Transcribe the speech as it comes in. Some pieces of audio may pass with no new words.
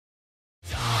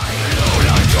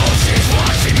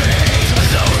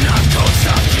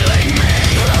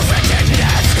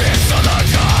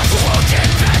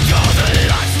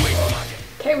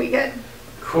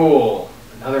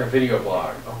video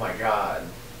blog. Oh my god.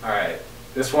 Alright,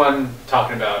 this one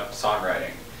talking about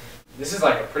songwriting. This is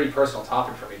like a pretty personal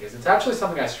topic for me because it's actually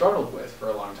something I struggled with for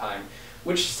a long time,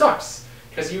 which sucks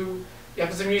because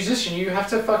as a musician, you have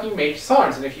to fucking make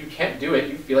songs, and if you can't do it,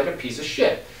 you feel like a piece of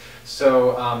shit.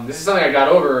 So this is something I got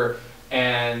over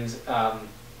and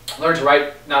learned to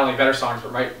write not only better songs,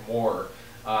 but write more.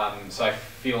 So I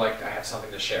feel like I have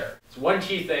something to share. So one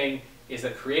key thing is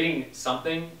that creating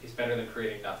something is better than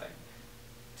creating nothing.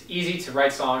 It's easy to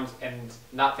write songs and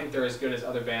not think they're as good as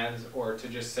other bands, or to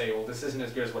just say, well, this isn't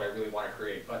as good as what I really want to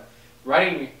create. But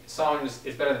writing songs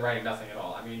is better than writing nothing at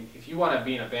all. I mean, if you want to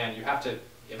be in a band, you have to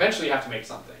eventually make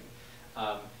something.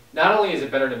 Not only is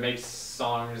it better to make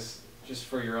songs just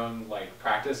for your own like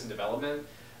practice and development,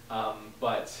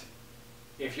 but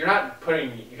if you're not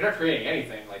creating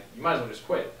anything, like, you might as well just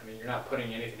quit. I mean, you're not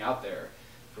putting anything out there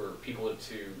for people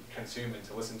to consume and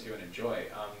to listen to and enjoy.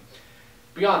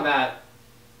 Beyond that,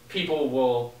 people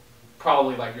will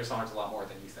probably like your songs a lot more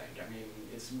than you think. I mean,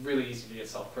 it's really easy to get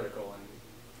self-critical,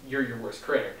 and you're your worst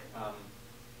critic.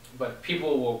 But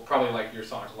people will probably like your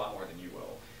songs a lot more than you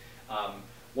will.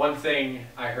 One thing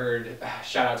I heard,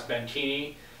 shout out to Ben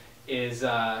Keeney, is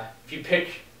if you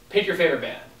pick your favorite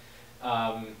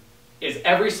band, is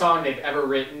every song they've ever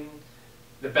written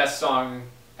the best song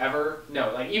ever?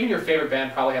 No, like, even your favorite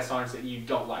band probably has songs that you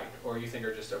don't like or you think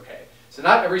are just okay. So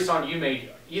not every song you make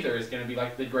either is going to be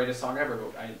like the greatest song ever.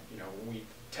 But when we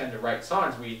tend to write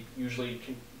songs, we usually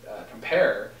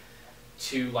compare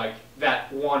to like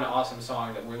that one awesome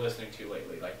song that we're listening to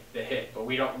lately, like the hit. But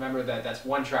we don't remember that that's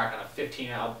one track on a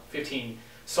 15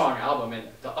 song album, and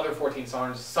the other 14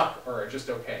 songs suck or are just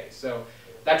okay. So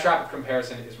that trap of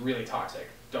comparison is really toxic.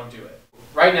 Don't do it.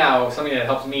 Right now, something that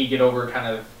helps me get over kind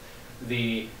of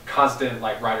the constant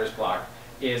like writer's block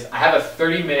is I have a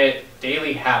 30-minute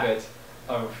daily habit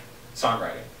of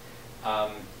songwriting.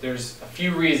 There's a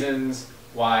few reasons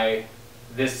why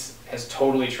this has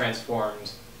totally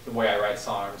transformed the way I write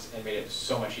songs and made it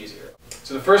so much easier.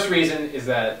 So the first reason is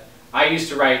that I used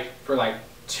to write for like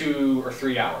 2 or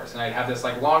 3 hours, and I'd have this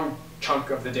like long chunk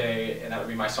of the day, and that would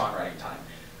be my songwriting time.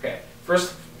 Okay,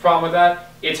 first problem with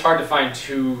that, it's hard to find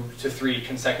 2 to 3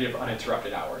 consecutive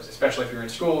uninterrupted hours, especially if you're in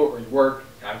school or you work,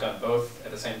 and I've done both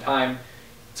at the same time.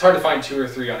 It's hard to find 2 or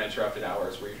 3 uninterrupted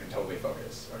hours where you can totally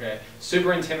focus, okay?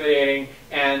 Super intimidating,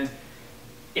 and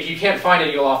if you can't find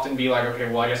it, you'll often be like, okay,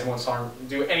 well, I guess I won't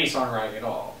do any songwriting at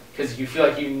all, because you feel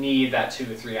like you need that 2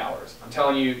 to 3 hours. I'm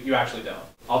telling you, you actually don't.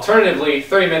 Alternatively,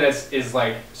 30 minutes is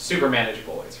like super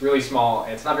manageable. It's really small,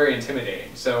 and it's not very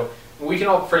intimidating. So we can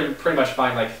all pretty much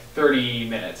find like 30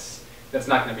 minutes that's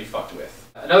not going to be fucked with.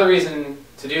 Another reason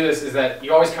to do this is that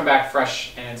you always come back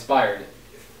fresh and inspired.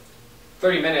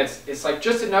 30 minutes, it's like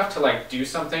just enough to like do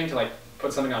something, to like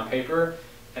put something on paper,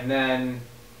 and then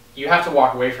you have to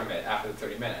walk away from it after the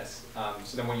 30 minutes.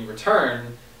 So then when you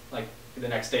return, like the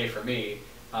next day for me,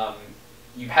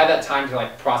 you've had that time to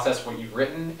like process what you've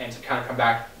written and to kind of come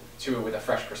back to it with a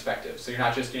fresh perspective. So you're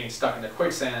not just getting stuck in the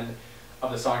quicksand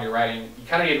of the song you're writing. You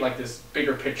kind of get like this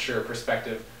bigger picture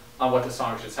perspective on what the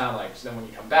song should sound like. So then when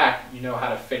you come back, you know how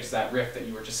to fix that riff that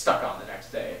you were just stuck on the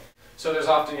next day. So there's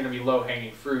often going to be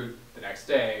low-hanging fruit the next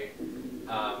day,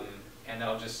 and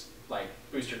that'll just like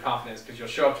boost your confidence, because you'll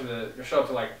show up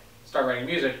to like start writing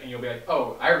music, and you'll be like,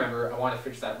 oh, I remember, I want to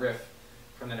fix that riff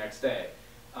from the next day.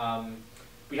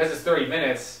 Because it's 30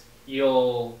 minutes,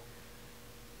 you'll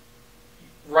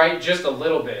write just a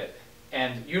little bit,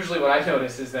 and usually what I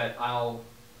notice is that I'll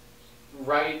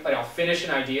finish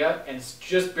an idea and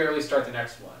just barely start the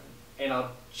next one, and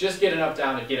I'll just get enough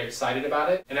down to get excited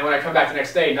about it. And then when I come back the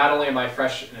next day, not only am I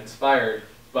fresh and inspired,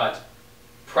 but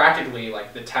practically,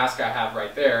 like, the task I have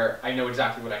right there, I know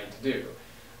exactly what I need to do.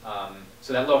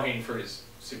 So that low-hanging fruit is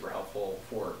super helpful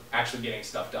for actually getting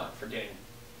stuff done, for getting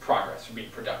progress, for being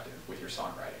productive with your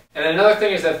songwriting. And then another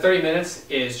thing is that 30 minutes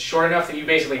is short enough that you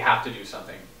basically have to do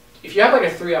something. If you have like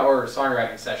a 3-hour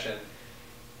songwriting session,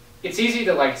 it's easy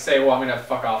to like say, well, I'm gonna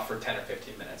fuck off for 10 or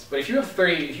 15 minutes. But if you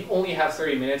only have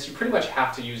 30 minutes, you pretty much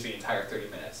have to use the entire 30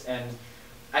 minutes. And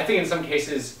I think in some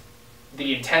cases,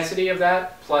 the intensity of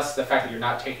that, plus the fact that you're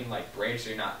not taking like breaks,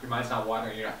 or your mind's not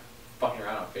wandering, you're not fucking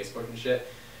around on Facebook and shit,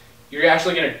 you're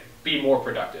actually gonna be more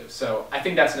productive. So I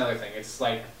think that's another thing. It's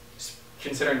like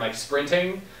considering like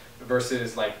sprinting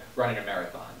versus like running a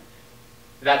marathon.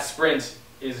 That sprint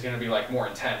is gonna be like more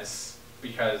intense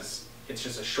because it's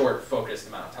just a short, focused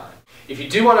amount of time. If you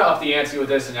do want to up the ante with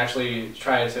this and actually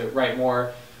try to write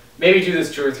more, maybe do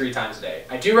this 2 or 3 times a day.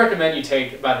 I do recommend you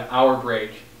take about an hour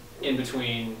break in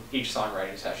between each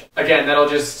songwriting session. Again, that'll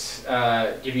just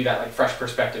give you that like fresh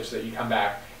perspective so that you come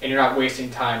back and you're not wasting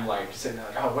time like sitting there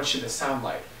like, oh, what should this sound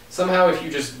like? Somehow if you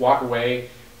just walk away,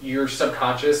 your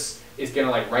subconscious is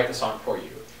gonna like write the song for you.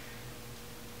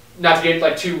 Not to get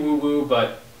like too woo-woo,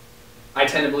 but I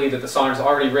tend to believe that the song is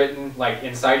already written like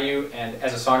inside you, and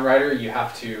as a songwriter you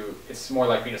have to, it's more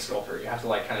like being a sculptor, you have to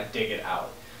like kind of dig it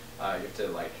out. You have to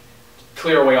like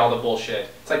clear away all the bullshit.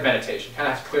 It's like meditation, you kind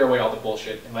of have to clear away all the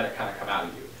bullshit and let it kind of come out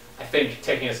of you. I think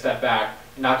taking a step back,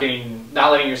 not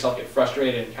letting yourself get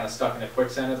frustrated and kind of stuck in the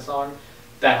quicksand of the song,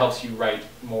 that helps you write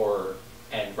more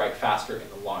and write faster in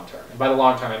the long term. And by the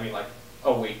long term, I mean like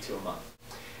a week to a month.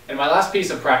 And my last piece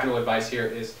of practical advice here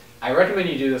is I recommend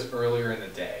you do this earlier in the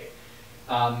day.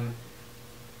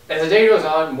 As the day goes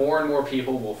on, more and more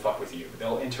people will fuck with you.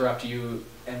 They'll interrupt you,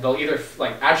 and they'll either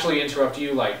like actually interrupt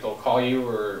you, like they'll call you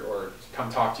or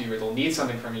come talk to you, or they'll need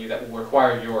something from you that will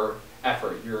require your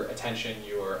effort, your attention,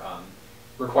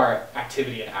 require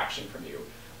activity and action from you.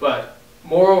 But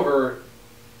moreover,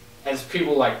 as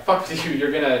people like fuck with you,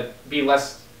 you're gonna be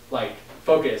less like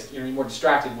focused. You're gonna be more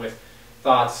distracted with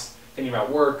thoughts, thinking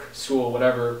about work, school,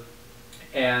 whatever.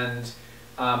 And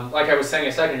like I was saying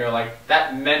a second ago, like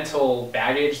that mental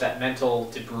baggage, that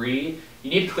mental debris, you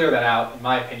need to clear that out, in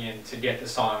my opinion, to get the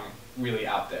song really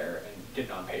out there and get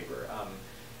it on paper.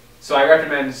 So I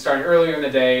recommend starting earlier in the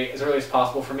day, as early as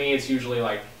possible. For me, it's usually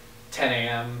like 10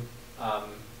 a.m.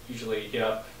 Usually get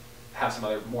up, have some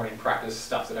other morning practice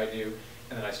stuff that I do,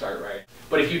 and then I start writing.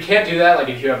 But if you can't do that, like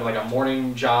if you have like a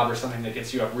morning job or something that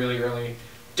gets you up really early,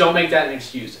 don't make that an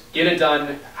excuse. Get it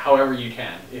done however you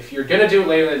can. If you're gonna do it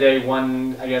later in the day,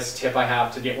 one, I guess, tip I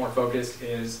have to get more focused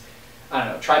is, I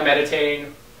don't know, try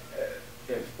meditating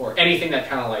or anything that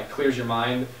kind of like clears your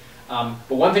mind. But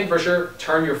one thing for sure,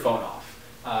 turn your phone off.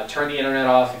 Turn the internet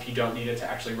off if you don't need it to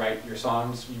actually write your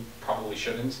songs. You probably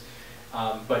shouldn't.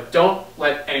 But don't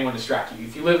let anyone distract you.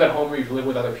 If you live at home or if you live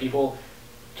with other people,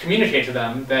 communicate to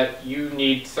them that you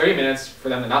need 30 minutes for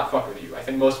them to not fuck with you. I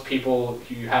think most people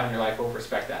who you have in your life will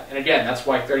respect that. And again, that's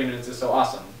why 30 minutes is so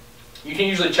awesome. You can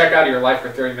usually check out of your life for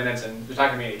 30 minutes and there's not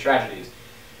going to be any tragedies.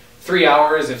 3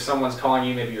 hours, if someone's calling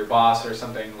you, maybe your boss or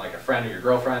something, like a friend or your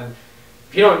girlfriend,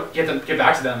 if you don't get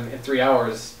back to them in 3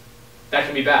 hours, that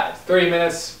can be bad. 30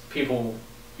 minutes, people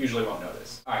usually won't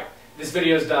notice. Alright, this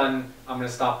video is done. I'm going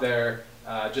to stop there.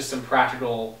 Just some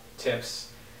practical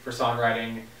tips for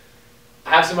songwriting. I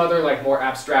have some other like more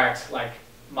abstract like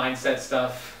mindset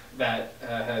stuff that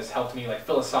has helped me like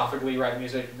philosophically write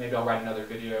music. Maybe I'll write another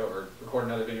video or record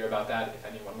another video about that if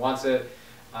anyone wants it.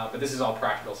 But this is all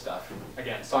practical stuff.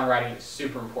 Again, songwriting is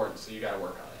super important, so you got to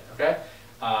work on it.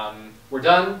 Okay? We're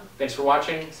done. Thanks for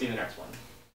watching. See you in the next one.